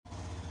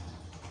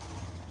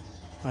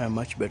I am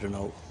much better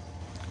now.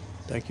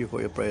 Thank you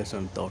for your prayers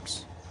and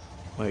thoughts,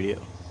 my dear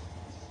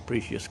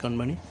precious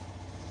kanmani.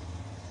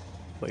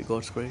 By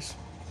God's grace,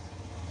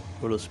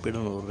 we will speed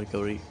on our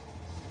recovery.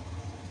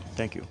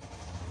 Thank you.